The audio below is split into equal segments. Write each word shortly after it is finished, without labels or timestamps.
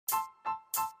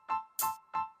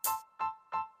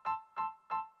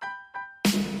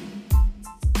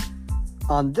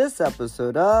On this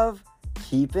episode of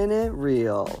Keeping It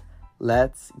Real,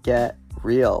 let's get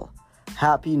real.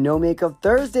 Happy No Makeup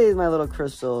Thursdays, my little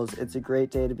crystals. It's a great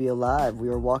day to be alive. We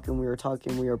are walking, we are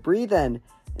talking, we are breathing.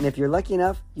 And if you're lucky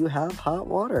enough, you have hot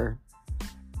water.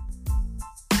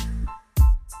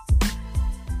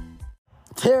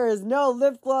 There is no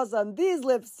lip gloss on these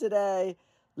lips today.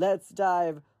 Let's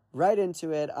dive right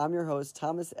into it. I'm your host,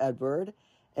 Thomas Edward,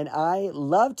 and I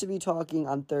love to be talking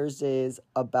on Thursdays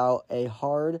about a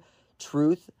hard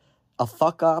truth, a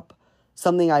fuck up,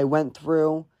 something I went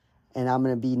through, and I'm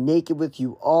going to be naked with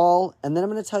you all, and then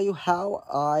I'm going to tell you how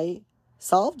I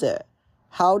solved it.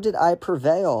 How did I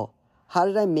prevail? How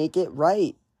did I make it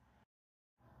right?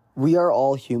 We are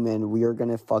all human. We are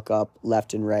going to fuck up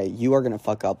left and right. You are going to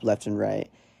fuck up left and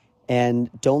right. And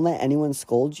don't let anyone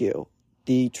scold you.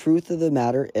 The truth of the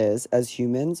matter is, as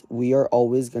humans, we are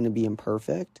always going to be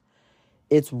imperfect.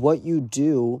 It's what you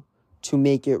do to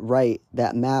make it right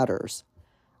that matters.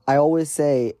 I always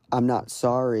say I'm not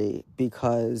sorry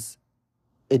because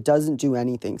it doesn't do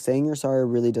anything. Saying you're sorry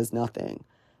really does nothing.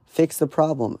 Fix the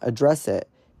problem. Address it.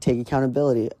 Take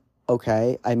accountability.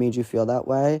 Okay, I made you feel that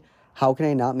way. How can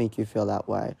I not make you feel that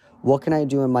way? What can I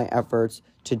do in my efforts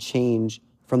to change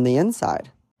from the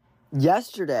inside?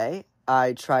 Yesterday,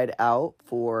 I tried out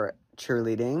for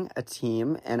cheerleading, a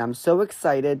team, and I'm so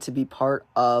excited to be part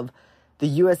of the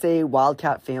USA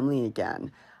Wildcat family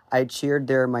again. I cheered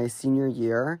there my senior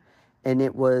year, and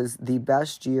it was the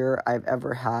best year I've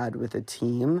ever had with a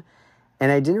team,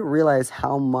 and I didn't realize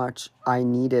how much I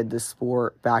needed the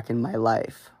sport back in my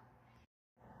life.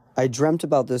 I dreamt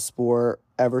about this sport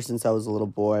ever since I was a little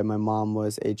boy. My mom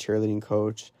was a cheerleading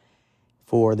coach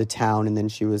for the town, and then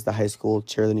she was the high school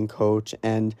cheerleading coach,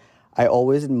 and I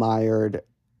always admired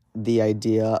the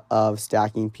idea of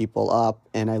stacking people up,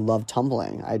 and I loved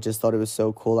tumbling. I just thought it was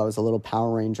so cool. I was a little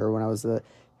Power Ranger when I was a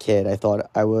kid. I thought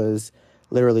I was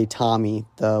literally Tommy,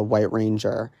 the White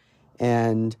Ranger,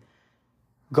 and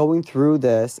going through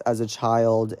this as a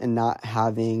child and not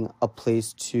having a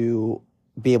place to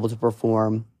be able to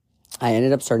perform, I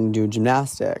ended up starting to do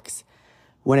gymnastics.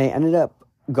 When I ended up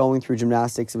going through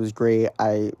gymnastics, it was great.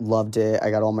 I loved it. I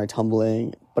got all my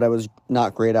tumbling, but I was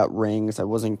not great at rings. I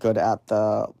wasn't good at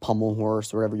the pommel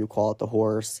horse, or whatever you call it, the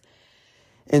horse.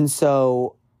 And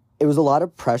so it was a lot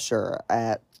of pressure.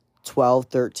 At 12,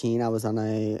 13, I was on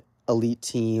a elite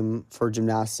team for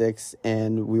gymnastics,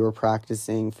 and we were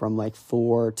practicing from like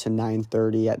 4 to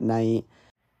 9:30 at night,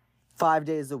 5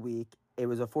 days a week. It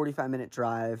was a 45-minute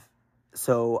drive.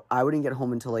 So I wouldn't get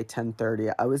home until like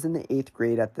 10:30. I was in the 8th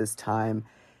grade at this time,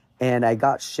 and I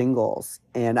got shingles,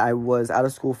 and I was out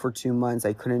of school for 2 months.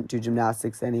 I couldn't do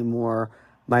gymnastics anymore.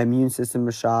 My immune system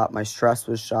was shot. My stress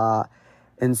was shot.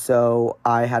 And so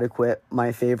I had to quit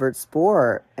my favorite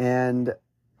sport, and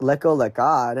let go, let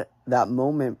God. That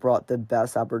moment brought the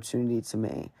best opportunity to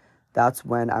me. That's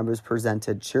when I was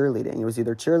presented cheerleading. It was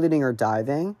either cheerleading or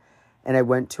diving, and I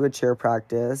went to a cheer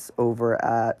practice over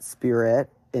at Spirit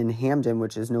in Hamden,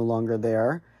 which is no longer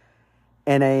there.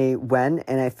 And I went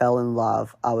and I fell in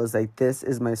love. I was like, this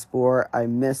is my sport. I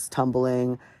miss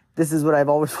tumbling. This is what I've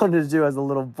always wanted to do as a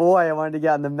little boy. I wanted to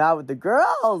get on the mat with the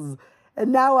girls.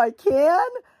 And now I can.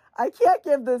 I can't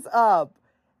give this up.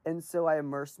 And so I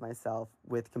immersed myself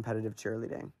with competitive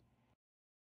cheerleading.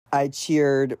 I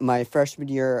cheered my freshman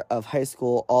year of high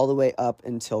school all the way up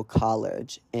until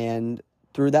college. And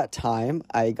through that time,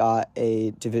 I got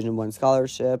a Division I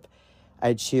scholarship.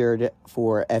 I cheered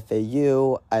for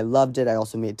FAU. I loved it. I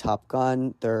also made Top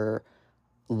Gun, their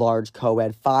large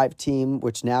co-ed 5 team,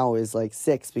 which now is like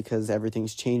 6 because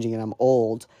everything's changing and I'm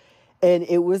old. And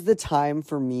it was the time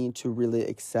for me to really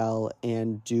excel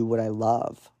and do what I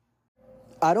love.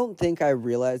 I don't think I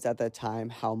realized at that time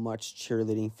how much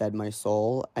cheerleading fed my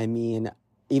soul. I mean,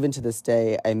 even to this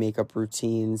day, I make up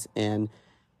routines and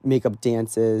make up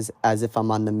dances as if I'm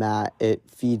on the mat. It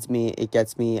feeds me. It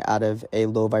gets me out of a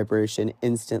low vibration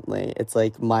instantly. It's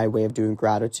like my way of doing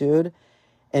gratitude.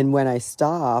 And when I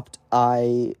stopped,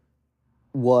 I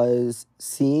was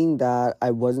seeing that I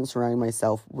wasn't surrounding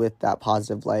myself with that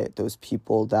positive light, those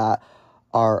people that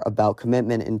are about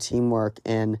commitment and teamwork.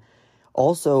 And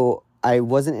also, I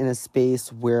wasn't in a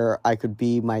space where I could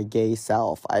be my gay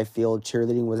self. I feel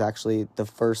cheerleading was actually the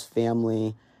first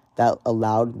family that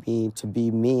allowed me to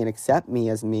be me and accept me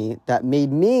as me, that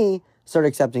made me start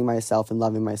accepting myself and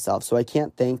loving myself. So I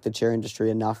can't thank the cheer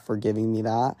industry enough for giving me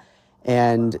that.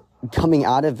 And coming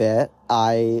out of it,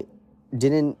 I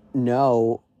didn't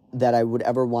know that I would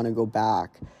ever want to go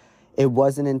back. It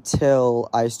wasn't until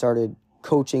I started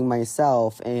coaching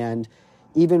myself and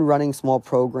even running small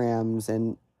programs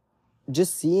and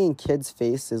just seeing kids'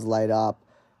 faces light up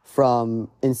from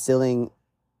instilling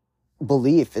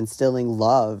belief, instilling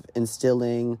love,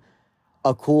 instilling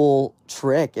a cool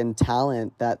trick and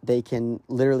talent that they can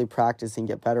literally practice and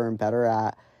get better and better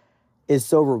at is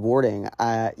so rewarding.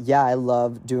 I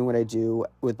love doing what I do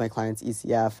with my clients,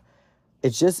 ECF.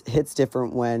 It just hits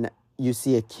different when you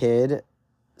see a kid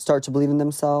start to believe in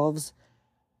themselves.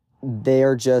 They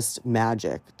are just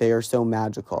magic. They are so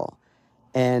magical.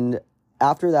 And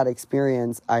after that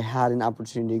experience, I had an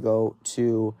opportunity to go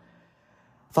to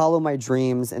follow my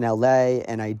dreams in LA,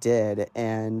 and I did.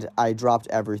 And I dropped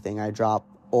everything. I dropped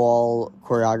all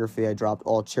choreography. I dropped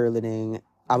all cheerleading.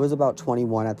 I was about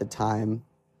 21 at the time,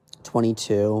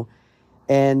 22.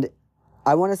 And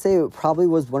I want to say it probably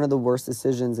was one of the worst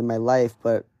decisions in my life,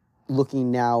 but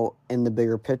looking now in the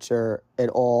bigger picture, it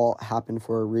all happened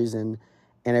for a reason.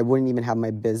 And I wouldn't even have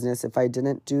my business if I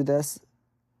didn't do this,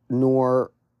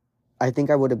 nor I think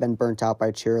I would have been burnt out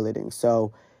by cheerleading.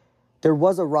 So there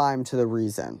was a rhyme to the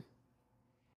reason.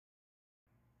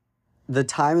 The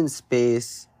time and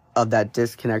space of that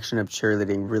disconnection of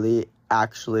cheerleading really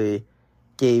actually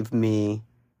gave me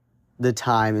the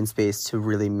time and space to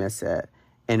really miss it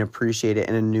and appreciate it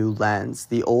in a new lens.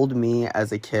 The old me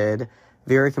as a kid,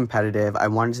 very competitive. I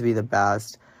wanted to be the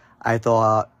best. I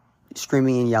thought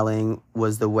screaming and yelling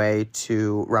was the way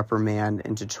to reprimand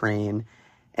and to train,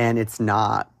 and it's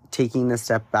not. Taking the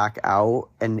step back out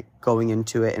and going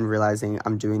into it and realizing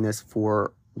I'm doing this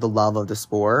for the love of the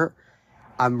sport,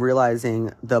 I'm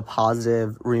realizing the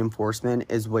positive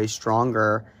reinforcement is way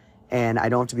stronger, and I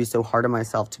don't have to be so hard on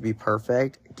myself to be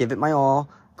perfect. Give it my all,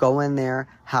 go in there,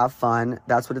 have fun.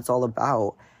 That's what it's all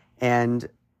about. And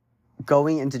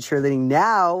going into cheerleading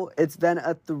now, it's been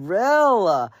a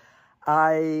thrill.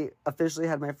 I officially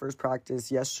had my first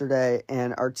practice yesterday,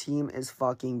 and our team is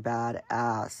fucking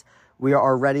badass. We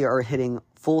already are hitting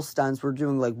full stunts. We're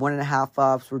doing like 1.5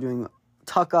 ups. We're doing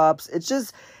tuck ups. It's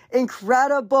just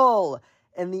incredible.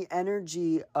 And the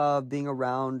energy of being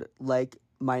around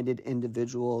like-minded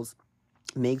individuals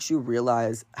makes you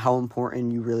realize how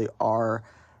important you really are.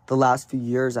 The last few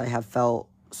years, I have felt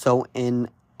so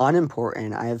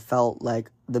unimportant. I have felt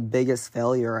like the biggest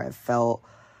failure. I've felt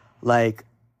like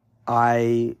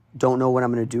I don't know what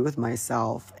I'm going to do with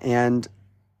myself. And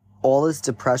all this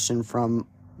depression from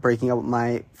breaking up with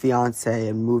my fiance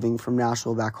and moving from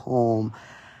Nashville back home,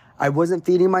 I wasn't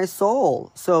feeding my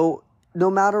soul. So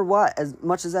no matter what, as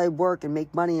much as I work and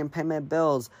make money and pay my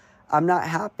bills, I'm not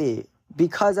happy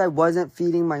because I wasn't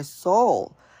feeding my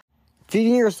soul.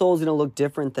 Feeding your soul is going to look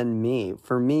different than me.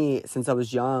 For me, since I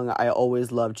was young, I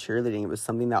always loved cheerleading. It was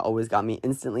something that always got me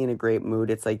instantly in a great mood.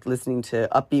 It's like listening to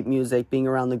upbeat music, being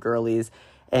around the girlies,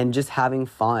 and just having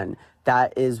fun.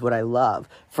 That is what I love.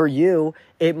 For you,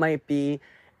 it might be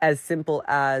as simple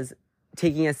as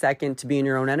taking a second to be in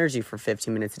your own energy for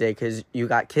 15 minutes a day because you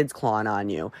got kids clawing on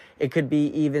you. It could be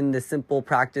even the simple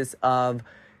practice of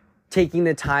taking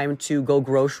the time to go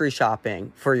grocery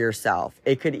shopping for yourself.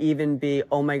 It could even be,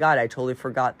 oh my God, I totally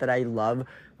forgot that I love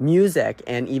music.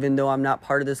 And even though I'm not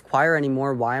part of this choir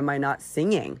anymore, why am I not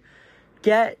singing?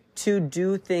 Get to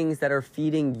do things that are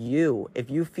feeding you. If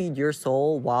you feed your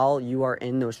soul while you are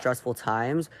in those stressful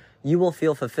times, you will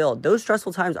feel fulfilled. Those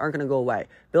stressful times aren't going to go away.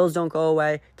 Bills don't go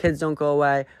away. Kids don't go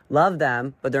away. Love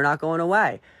them, but they're not going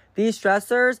away. These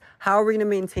stressors, how are we going to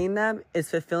maintain them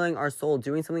is fulfilling our soul,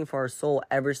 doing something for our soul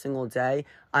every single day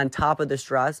on top of the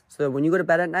stress so that when you go to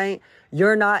bed at night,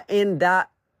 you're not in that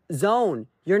zone.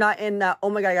 You're not in that, oh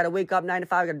my God, I got to wake up 9 to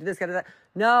 5, I got to do this, got to do that.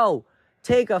 No,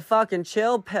 take a fucking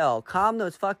chill pill, calm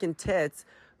those fucking tits,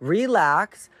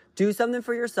 relax, do something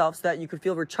for yourself so that you can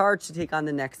feel recharged to take on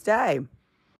the next day.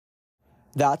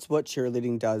 That's what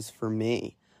cheerleading does for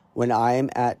me. When I am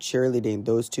at cheerleading,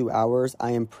 those 2 hours,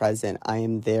 I am present. I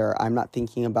am there. I'm not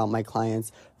thinking about my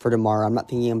clients for tomorrow. I'm not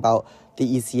thinking about the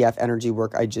ECF energy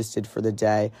work I just did for the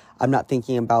day. I'm not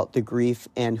thinking about the grief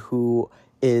and who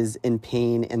is in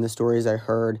pain and the stories I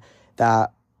heard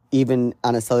that even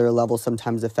on a cellular level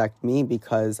sometimes affect me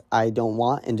because I don't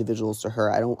want individuals to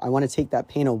hurt. I want to take that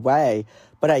pain away,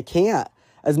 but I can't.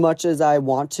 As much as I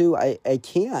want to, I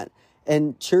can't.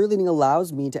 And cheerleading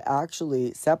allows me to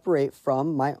actually separate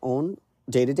from my own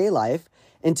day-to-day life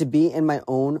and to be in my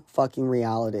own fucking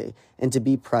reality and to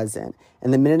be present.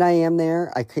 And the minute I am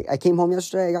there, I came home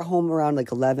yesterday. I got home around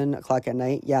like 11 o'clock at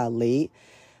night. Yeah, late.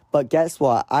 But guess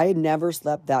what? I never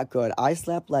slept that good. I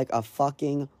slept like a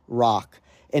fucking rock.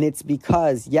 And it's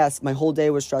because, yes, my whole day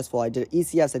was stressful. I did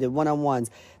ECS, I did one-on-ones.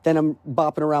 Then I'm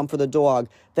bopping around for the dog.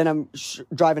 Then I'm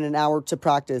driving an hour to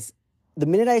practice. The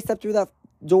minute I stepped through that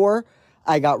door,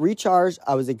 I got recharged.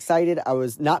 I was excited. I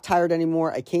was not tired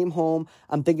anymore. I came home.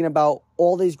 I'm thinking about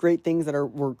all these great things that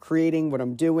we're creating, what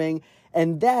I'm doing.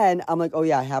 And then I'm like, oh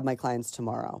yeah, I have my clients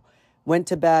tomorrow. went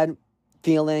to bed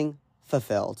feeling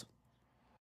fulfilled.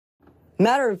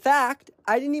 Matter of fact,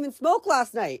 I didn't even smoke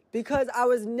last night because I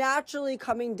was naturally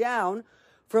coming down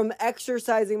from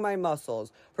exercising my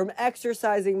muscles, from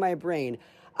exercising my brain.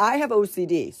 I have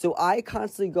OCD, so I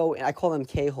constantly go, I call them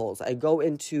K-holes. I go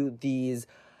into these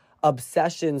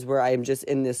obsessions where I'm just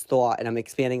in this thought and I'm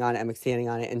expanding on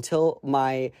it until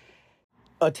my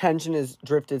attention is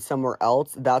drifted somewhere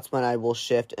else. That's when I will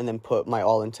shift and then put my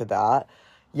all into that.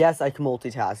 Yes, I can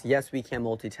multitask. Yes, we can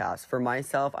multitask. For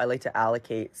myself, I like to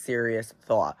allocate serious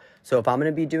thought. So if I'm going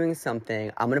to be doing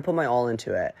something, I'm going to put my all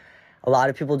into it. A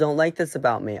lot of people don't like this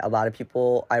about me. A lot of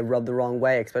people I rub the wrong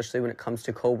way, especially when it comes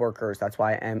to coworkers. That's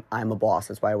why I'm a boss.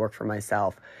 That's why I work for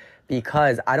myself,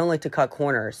 because I don't like to cut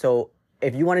corners. So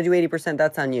if you want to do 80%,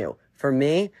 that's on you. For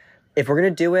me, if we're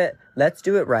going to do it, let's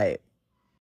do it right.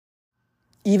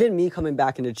 Even me coming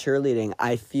back into cheerleading,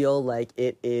 I feel like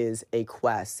it is a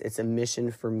quest. It's a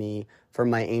mission for me, for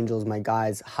my angels, my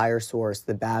guides, higher source,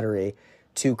 the battery,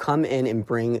 to come in and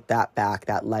bring that back,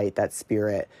 that light, that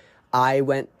spirit. I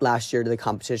went last year to the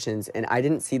competitions and I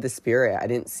didn't see the spirit. I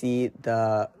didn't see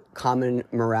the common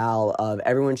morale of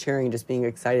everyone cheering and just being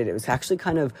excited. It was actually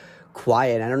kind of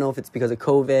quiet. I don't know if it's because of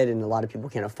COVID and a lot of people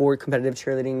can't afford competitive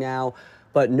cheerleading now,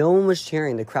 but no one was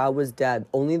cheering. The crowd was dead.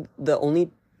 The only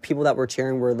people that were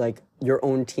cheering were like your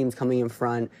own teams coming in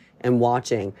front and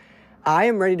watching. I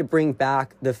am ready to bring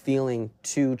back the feeling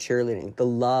to cheerleading, the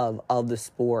love of the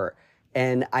sport.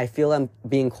 And I feel I'm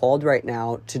being called right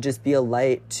now to just be a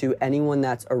light to anyone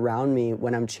that's around me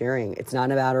when I'm cheering. It's not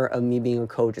a matter of me being a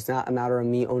coach. It's not a matter of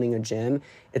me owning a gym.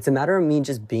 It's a matter of me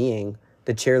just being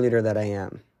the cheerleader that I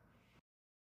am.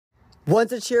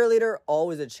 Once a cheerleader,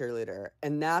 always a cheerleader.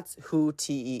 And that's who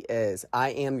TE is.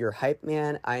 I am your hype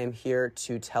man. I am here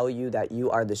to tell you that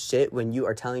you are the shit when you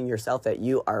are telling yourself that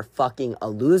you are fucking a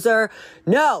loser.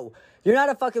 No, you're not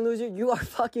a fucking loser. You are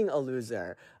fucking a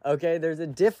loser. Okay, there's a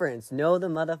difference. Know the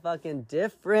motherfucking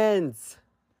difference.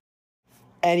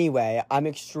 Anyway, I'm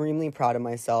extremely proud of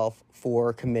myself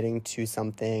for committing to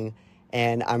something,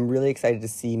 and I'm really excited to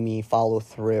see me follow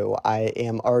through. I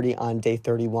am already on day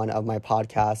 31 of my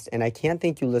podcast, and I can't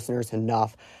thank you listeners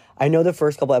enough. I know the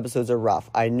first couple episodes are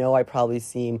rough. I know I probably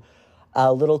seem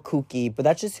a little kooky, but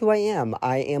that's just who I am.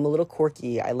 I am a little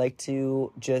quirky. I like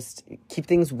to just keep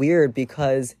things weird,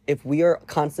 because if we are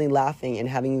constantly laughing and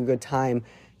having a good time,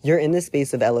 you're in the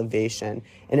space of elevation.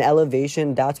 And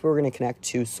elevation, that's where we're going to connect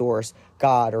to source,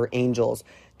 God, or angels.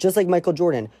 Just like Michael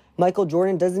Jordan. Michael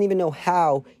Jordan doesn't even know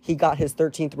how he got his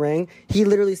 13th ring. He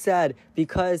literally said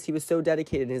because he was so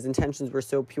dedicated and his intentions were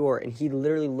so pure and he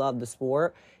literally loved the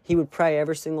sport, he would pray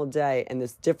every single day and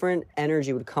this different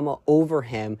energy would come over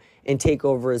him and take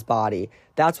over his body.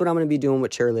 That's what I'm going to be doing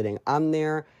with cheerleading. I'm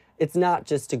there. It's not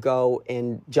just to go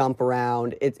and jump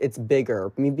around. It's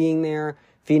bigger. Me being there,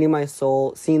 feeding my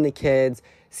soul, seeing the kids,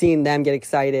 seeing them get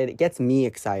excited, it gets me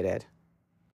excited.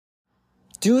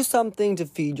 Do something to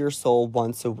feed your soul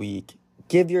once a week.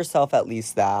 Give yourself at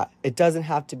least that. It doesn't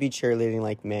have to be cheerleading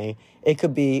like me. It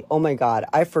could be, oh my God,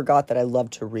 I forgot that I love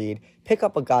to read. Pick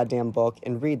up a goddamn book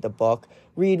and read the book.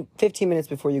 Read 15 minutes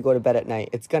before you go to bed at night.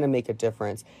 It's going to make a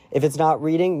difference. If it's not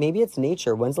reading, maybe it's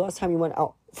nature. When's the last time you went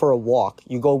out for a walk?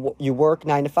 You work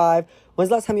 9 to 5. When's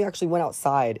the last time you actually went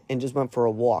outside and just went for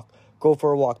a walk? Go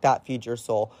for a walk. That feeds your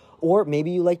soul. Or maybe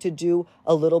you like to do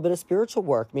a little bit of spiritual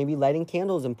work, maybe lighting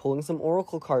candles and pulling some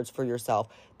oracle cards for yourself.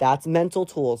 That's mental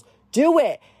tools. Do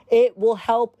it. It will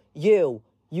help you.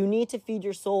 You need to feed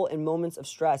your soul in moments of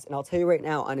stress. And I'll tell you right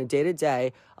now, on a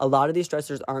day-to-day, a lot of these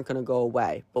stressors aren't going to go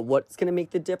away. But what's going to make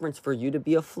the difference for you to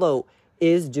be afloat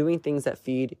is doing things that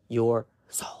feed your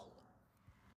soul.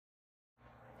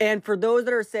 And for those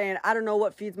that are saying, I don't know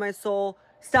what feeds my soul,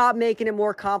 stop making it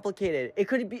more complicated. It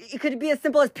could be as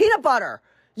simple as peanut butter.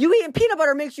 You eating peanut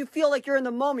butter makes you feel like you're in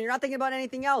the moment. You're not thinking about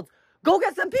anything else. Go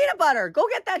get some peanut butter. Go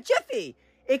get that Jiffy.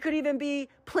 It could even be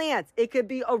plants. It could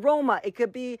be aroma. It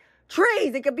could be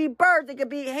trees. It could be birds. It could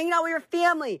be hanging out with your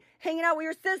family, hanging out with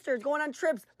your sisters, going on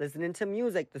trips, listening to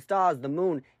music, the stars, the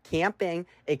moon, camping.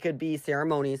 It could be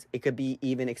ceremonies. It could be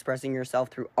even expressing yourself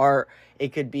through art.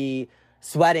 It could be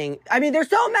sweating. I mean, there's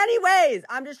so many ways.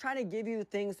 I'm just trying to give you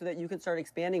things so that you can start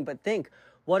expanding. But think,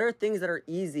 what are things that are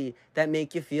easy that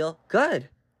make you feel good?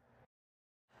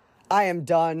 I am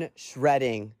done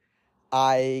shredding.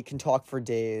 I can talk for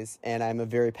days, and I'm a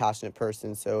very passionate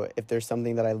person. So if there's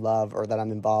something that I love or that I'm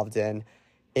involved in,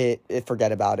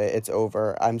 forget about it. It's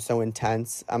over. I'm so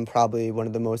intense. I'm probably one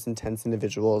of the most intense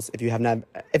individuals. If you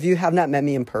have not met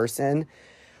me in person,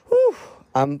 whew,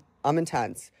 I'm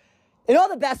intense in all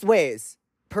the best ways.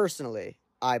 Personally,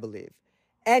 I believe.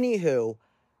 Anywho,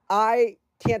 I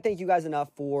can't thank you guys enough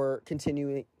for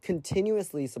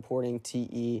continuously supporting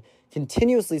TE,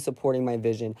 continuously supporting my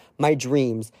vision, my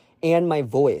dreams, and my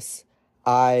voice.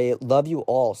 I love you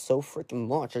all so freaking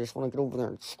much. I just want to get over there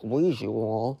and squeeze you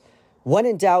all. When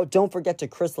in doubt, don't forget to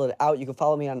crystal it out. You can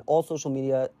follow me on all social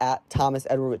media at Thomas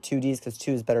Edward with 2 Ds because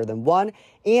 2 is better than 1.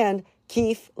 And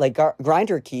Keef, like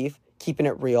Grinder Keef, keeping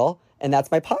it real. And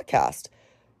that's my podcast.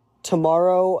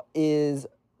 Tomorrow is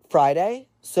Friday.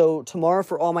 So tomorrow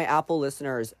for all my Apple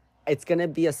listeners, it's going to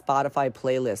be a Spotify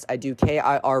playlist. I do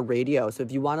KIR radio. So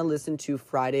if you want to listen to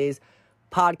Friday's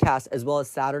podcast as well as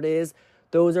Saturdays,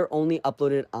 those are only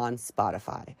uploaded on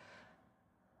Spotify.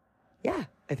 Yeah,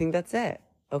 I think that's it.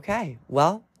 Okay,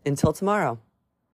 well, until tomorrow.